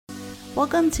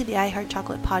Welcome to the I Heart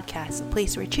Chocolate podcast, a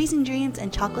place where chasing dreams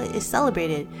and chocolate is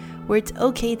celebrated, where it's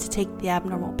okay to take the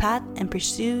abnormal path and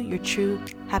pursue your true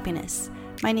happiness.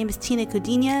 My name is Tina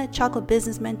Codina, chocolate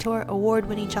business mentor,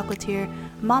 award-winning chocolatier,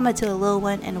 mama to a little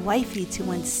one, and wifey to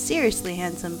one seriously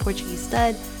handsome Portuguese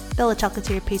stud, fellow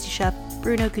chocolatier pastry chef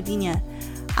Bruno Codina.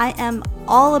 I am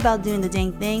all about doing the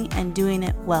dang thing and doing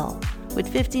it well. With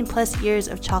 15 plus years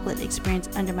of chocolate experience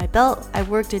under my belt, I've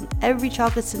worked in every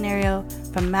chocolate scenario,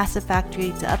 from massive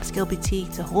factory to upscale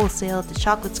boutique to wholesale to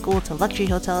chocolate school to luxury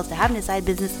hotels to having a side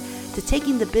business to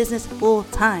taking the business full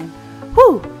time.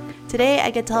 Woo! Today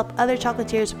I get to help other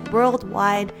chocolatiers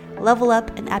worldwide level up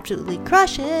and absolutely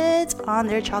crush it on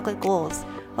their chocolate goals.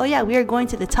 Oh yeah, we are going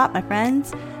to the top, my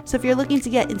friends. So if you're looking to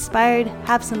get inspired,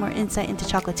 have some more insight into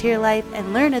chocolatier life,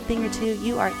 and learn a thing or two,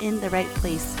 you are in the right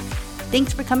place.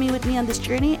 Thanks for coming with me on this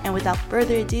journey, and without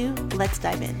further ado, let's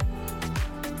dive in.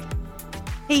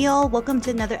 Hey y'all, welcome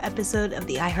to another episode of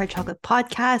the I Heart Chocolate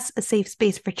podcast, a safe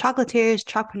space for chocolatiers,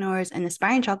 chocolapreneurs, and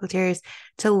aspiring chocolatiers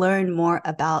to learn more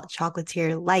about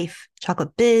chocolatier life,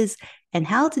 chocolate biz, and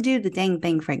how to do the dang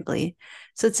thing, frankly.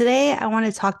 So today I want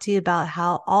to talk to you about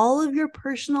how all of your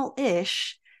personal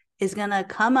ish is going to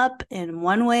come up in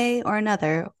one way or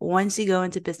another once you go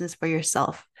into business for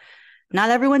yourself. Not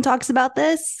everyone talks about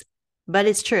this, but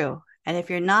it's true. And if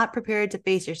you're not prepared to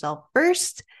face yourself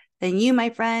first, then you, my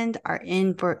friend, are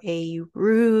in for a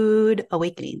rude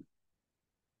awakening.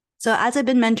 So as I've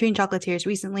been mentoring chocolatiers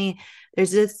recently,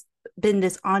 there's been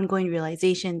this ongoing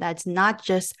realization that's not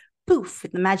just poof,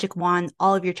 with the magic wand,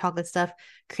 all of your chocolate stuff,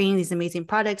 creating these amazing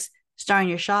products, starting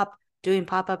your shop, doing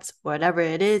pop-ups, whatever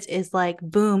it is like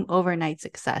boom, overnight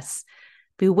success.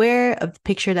 Beware of the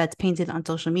picture that's painted on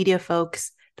social media,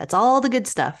 folks. That's all the good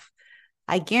stuff.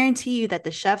 I guarantee you that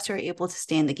the chefs who are able to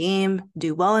stay in the game,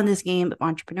 do well in this game of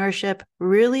entrepreneurship,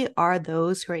 really are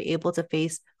those who are able to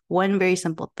face one very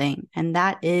simple thing, and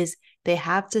that is they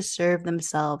have to serve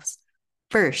themselves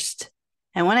first.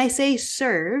 And when I say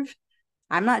serve,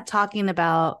 I'm not talking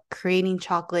about creating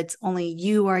chocolates only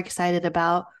you are excited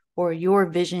about or your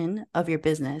vision of your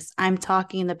business. I'm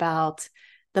talking about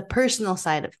the personal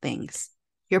side of things,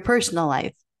 your personal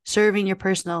life, serving your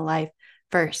personal life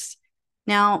first.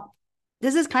 Now,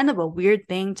 this is kind of a weird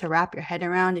thing to wrap your head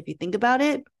around if you think about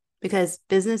it, because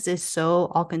business is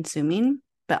so all-consuming.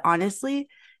 But honestly,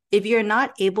 if you're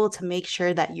not able to make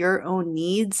sure that your own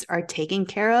needs are taken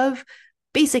care of,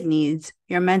 basic needs,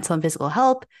 your mental and physical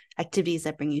health, activities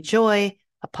that bring you joy,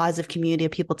 a positive community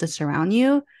of people to surround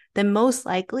you, then most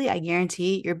likely, I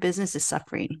guarantee your business is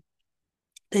suffering.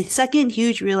 The second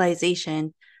huge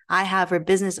realization I have for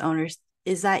business owners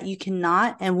is that you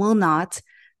cannot and will not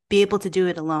be able to do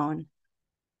it alone.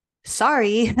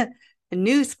 Sorry,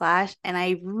 newsflash, and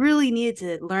I really needed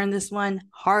to learn this one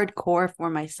hardcore for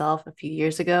myself a few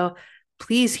years ago.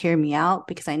 Please hear me out,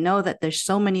 because I know that there's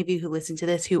so many of you who listen to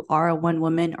this who are a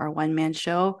one-woman or one-man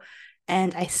show,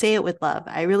 and I say it with love.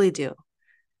 I really do.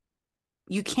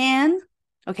 You can,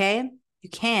 okay? You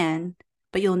can,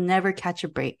 but you'll never catch a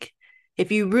break.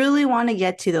 If you really want to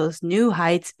get to those new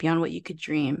heights beyond what you could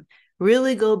dream,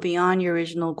 really go beyond your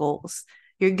original goals,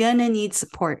 you're going to need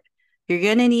support. You're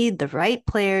going to need the right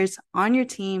players on your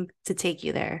team to take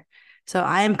you there. So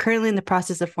I am currently in the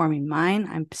process of forming mine.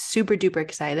 I'm super duper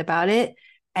excited about it.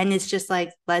 And it's just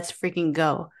like, let's freaking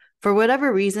go. For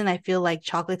whatever reason, I feel like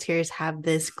chocolatiers have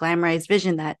this glamorized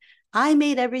vision that I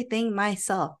made everything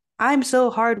myself. I'm so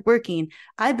hardworking.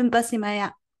 I've been busting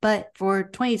my butt for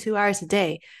 22 hours a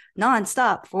day,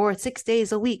 nonstop for 6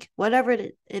 days a week, whatever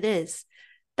it is.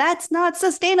 That's not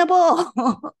sustainable.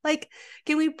 Like,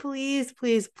 can we please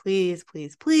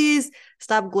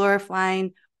stop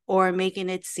glorifying or making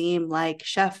it seem like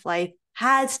chef life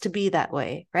has to be that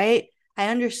way, right? I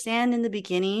understand in the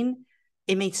beginning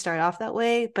it may start off that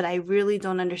way, but I really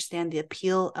don't understand the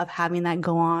appeal of having that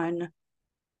go on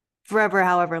forever,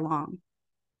 however long.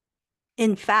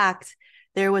 In fact,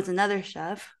 there was another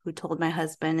chef who told my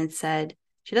husband and said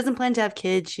she doesn't plan to have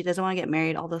kids, she doesn't want to get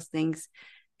married, all those things.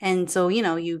 And so,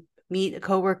 you meet a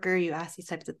coworker, you ask these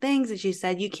types of things, and she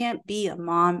said, you can't be a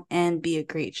mom and be a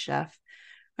great chef.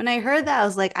 When I heard that, I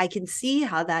was like, I can see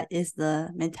how that is the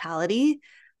mentality,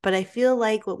 but I feel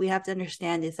like what we have to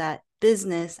understand is that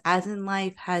business, as in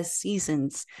life, has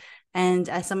seasons. And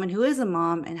as someone who is a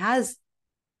mom and has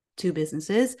two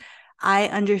businesses, I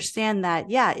understand that,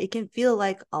 yeah, it can feel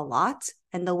like a lot.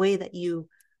 And the way that you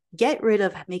get rid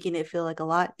of making it feel like a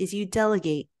lot is you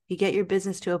delegate. You get your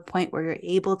business to a point where you're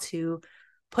able to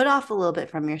put off a little bit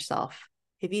from yourself.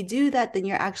 If you do that, then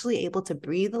you're actually able to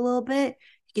breathe a little bit.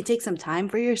 You can take some time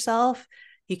for yourself.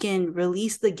 You can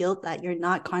release the guilt that you're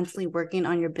not constantly working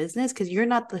on your business because you're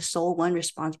not the sole one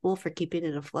responsible for keeping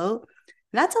it afloat.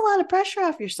 And that's a lot of pressure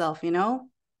off yourself,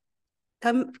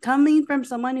 coming from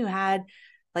someone who had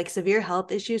like severe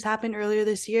health issues happen earlier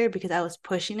this year because I was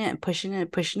pushing it and pushing it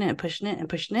and pushing it and pushing it and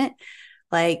pushing it.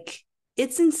 Like,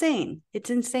 it's insane. It's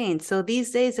insane. So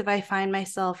these days, if I find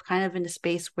myself kind of in a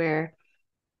space where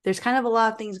there's kind of a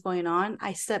lot of things going on,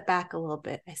 I step back a little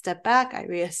bit. I step back, I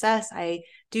reassess, I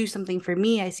do something for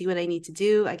me, I see what I need to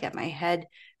do, I get my head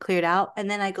cleared out, and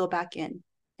then I go back in.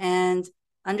 And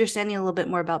understanding a little bit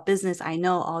more about business, I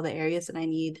know all the areas that I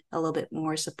need a little bit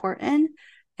more support in.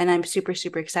 And I'm super,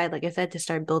 super excited, like I said, to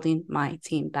start building my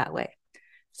team that way.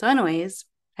 So anyways,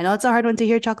 I know it's a hard one to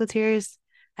hear, chocolatiers.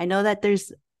 I know that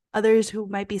there's others who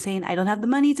might be saying, I don't have the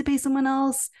money to pay someone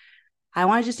else. I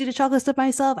want to just do the chocolate stuff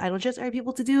myself. I don't trust other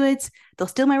people to do it. They'll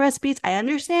steal my recipes. I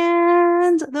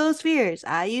understand those fears.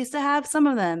 I used to have some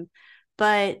of them.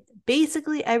 But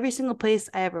basically, every single place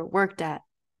I ever worked at,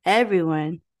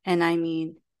 everyone, and I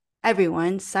mean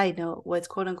everyone, side note, was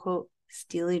quote unquote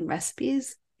stealing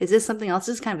recipes. Is this something else?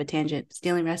 This is kind of a tangent,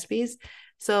 stealing recipes.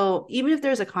 So even if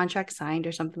there's a contract signed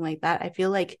or something like that, I feel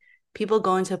like people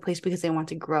go into a place because they want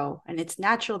to grow. And it's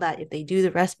natural that if they do the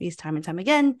recipes time and time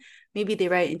again, maybe they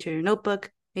write it into your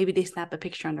notebook, maybe they snap a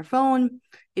picture on their phone.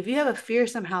 If you have a fear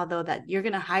somehow, though, that you're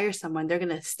going to hire someone, they're going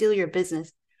to steal your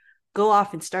business, go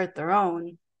off and start their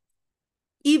own,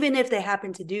 even if they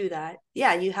happen to do that,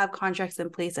 yeah, you have contracts in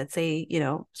place that say,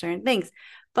 certain things.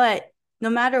 But no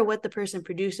matter what the person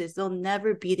produces, they'll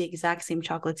never be the exact same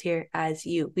chocolatier as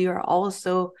you. We are all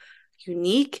so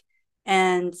unique.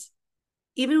 And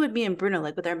even with me and Bruno,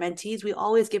 like with our mentees, we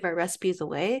always give our recipes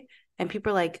away. And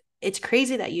people are like, it's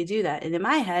crazy that you do that. And in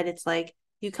my head, it's like,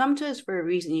 you come to us for a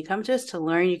reason. You come to us to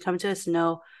learn. You come to us to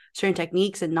know certain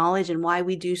techniques and knowledge and why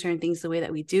we do certain things the way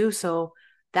that we do. So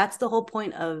that's the whole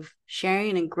point of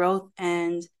sharing and growth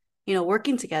and,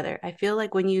 working together. I feel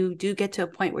like when you do get to a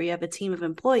point where you have a team of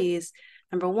employees,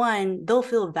 number one, they'll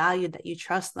feel valued that you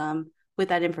trust them with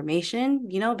that information,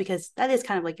 because that is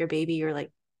kind of like your baby, or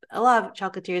like a lot of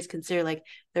chocolatiers consider like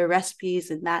their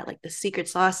recipes and that like the secret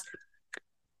sauce.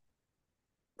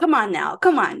 Come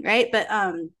on, right? But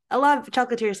a lot of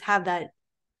chocolatiers have that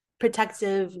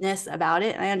protectiveness about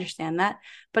it, and I understand that.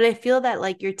 But I feel that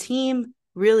like your team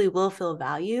really will feel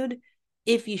valued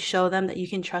if you show them that you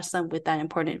can trust them with that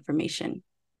important information.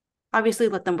 Obviously,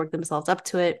 let them work themselves up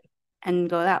to it and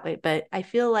go that way. But I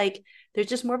feel like there's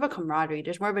just more of a camaraderie.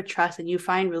 There's more of a trust, and you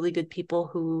find really good people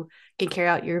who can carry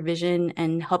out your vision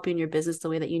and help you in your business the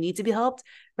way that you need to be helped,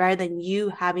 rather than you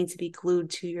having to be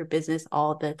glued to your business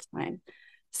all the time.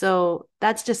 So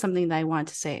that's just something that I want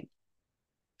to say.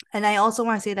 And I also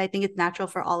want to say that I think it's natural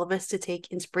for all of us to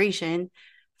take inspiration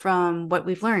from what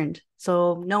we've learned.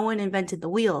 So no one invented the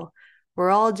wheel. We're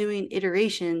all doing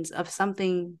iterations of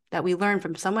something that we learned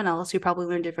from someone else who probably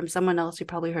learned it from someone else who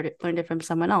probably learned it from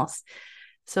someone else.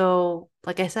 So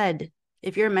like I said,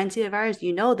 if you're a mentee of ours,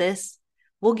 you know this,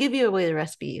 we'll give you away the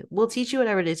recipe. We'll teach you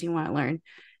whatever it is you want to learn.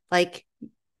 Like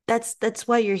that's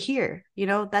why you're here.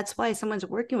 That's why someone's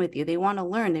working with you. They want to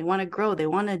learn, they want to grow, they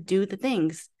want to do the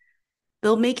things.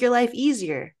 They'll make your life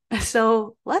easier.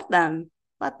 So let them.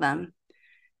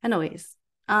 Anyways,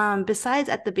 besides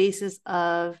at the basis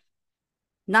of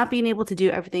not being able to do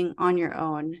everything on your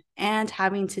own and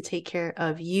having to take care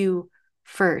of you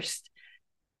first,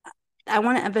 I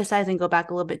want to emphasize and go back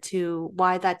a little bit to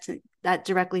why that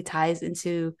directly ties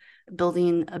into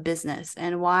building a business,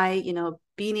 and why,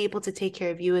 being able to take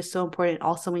care of you is so important.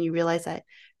 Also, when you realize that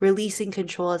releasing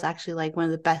control is actually like one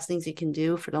of the best things you can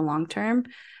do for the long term.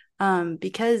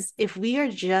 Because if we are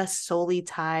just solely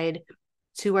tied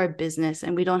to our business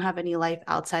and we don't have any life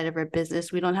outside of our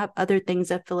business, we don't have other things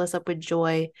that fill us up with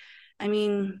joy. I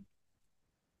mean,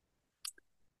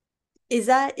 is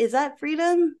that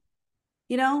freedom?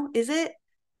 Is it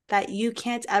that you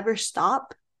can't ever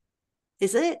stop?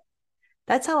 Is it?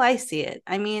 That's how I see it.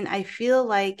 I mean, I feel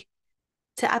like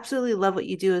to absolutely love what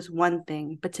you do is one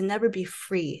thing, but to never be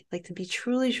free, like to be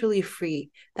truly, truly free,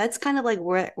 that's kind of like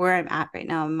where I'm at right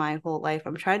now in my whole life.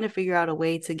 I'm trying to figure out a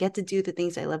way to get to do the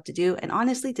things I love to do, and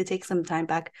honestly, to take some time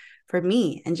back for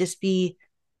me and just be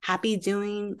happy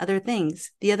doing other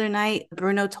things. The other night,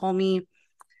 Bruno told me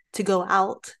to go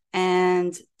out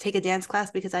and take a dance class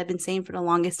because I've been saying for the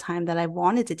longest time that I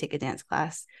wanted to take a dance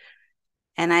class.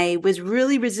 And I was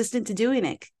really resistant to doing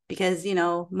it because,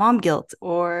 mom guilt,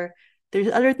 or there's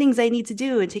other things I need to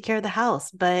do and take care of the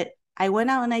house. But I went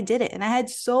out and I did it, and I had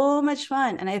so much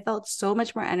fun, and I felt so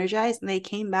much more energized, and I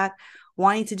came back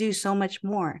wanting to do so much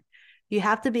more. You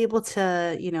have to be able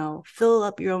to, fill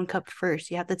up your own cup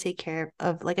first. You have to take care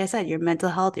of, like I said, your mental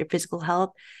health, your physical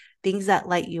health, things that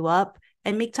light you up,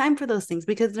 and make time for those things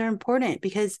because they're important.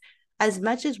 Because as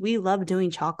much as we love doing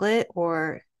chocolate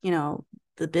or,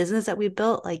 the business that we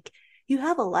built, like, you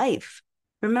have a life.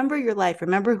 Remember your life.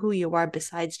 Remember who you are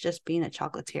besides just being a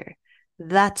chocolatier.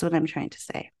 That's what I'm trying to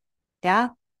say. Yeah.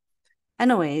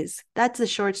 Anyways, that's a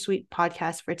short, sweet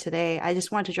podcast for today. I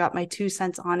just want to drop my 2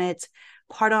 cents on it.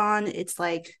 Pardon, it's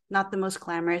like not the most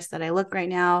glamorous that I look right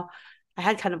now. I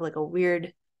had kind of like a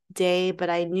weird day, but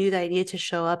I knew that I needed to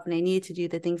show up and I needed to do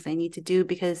the things I need to do,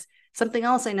 because something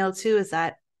else I know too is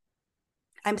that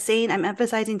I'm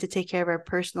emphasizing to take care of our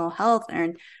personal health,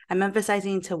 and I'm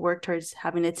emphasizing to work towards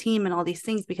having a team and all these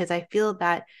things, because I feel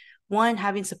that, one,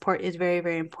 having support is very,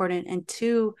 very important. And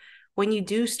two, when you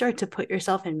do start to put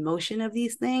yourself in motion of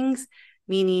these things,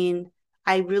 meaning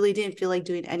I really didn't feel like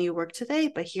doing any work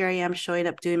today, but here I am showing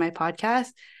up doing my podcast,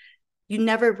 you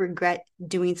never regret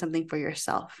doing something for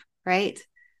yourself, right?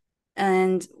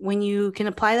 And when you can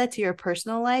apply that to your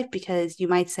personal life, because you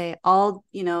might say, I'll,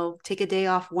 take a day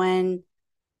off when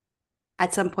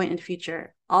at some point in the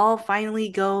future, I'll finally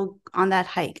go on that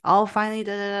hike. I'll finally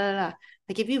da da da da.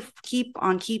 Like, if you keep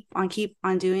on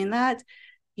doing that,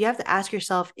 you have to ask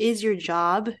yourself, is your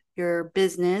job, your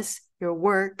business, your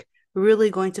work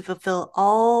really going to fulfill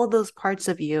all those parts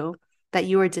of you that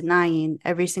you are denying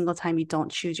every single time you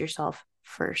don't choose yourself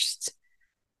first?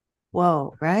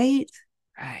 Whoa, right?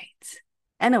 Right.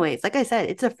 Anyways, like I said,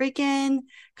 it's a freaking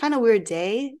kind of weird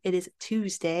day. It is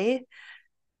Tuesday.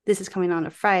 This is coming on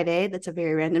a Friday. That's a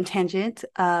very random tangent.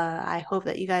 I hope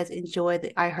that you guys enjoy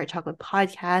the I Heart Chocolate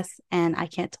podcast, and I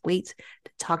can't wait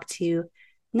to talk to you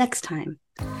next time.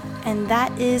 And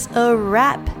that is a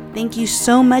wrap. Thank you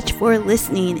so much for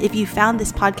listening. If you found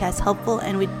this podcast helpful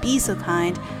and would be so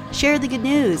kind, share the good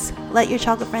news. Let your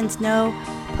chocolate friends know,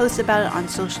 post about it on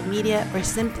social media, or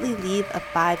simply leave a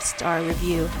 5-star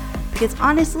review. Because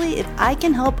honestly, if I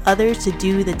can help others to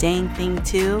do the dang thing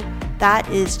too, that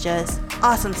is just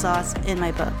awesome sauce in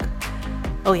my book.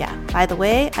 Oh yeah, by the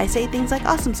way, I say things like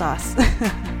awesome sauce.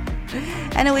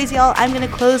 Anyways, y'all, I'm going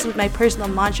to close with my personal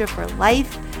mantra for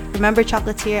life. Remember,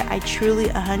 chocolatier, I truly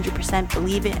 100%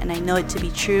 believe it, and I know it to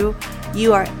be true.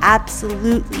 You are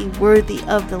absolutely worthy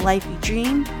of the life you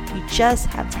dream. You just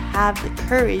have to have the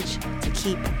courage to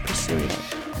keep pursuing it.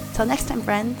 Till next time,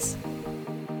 friends.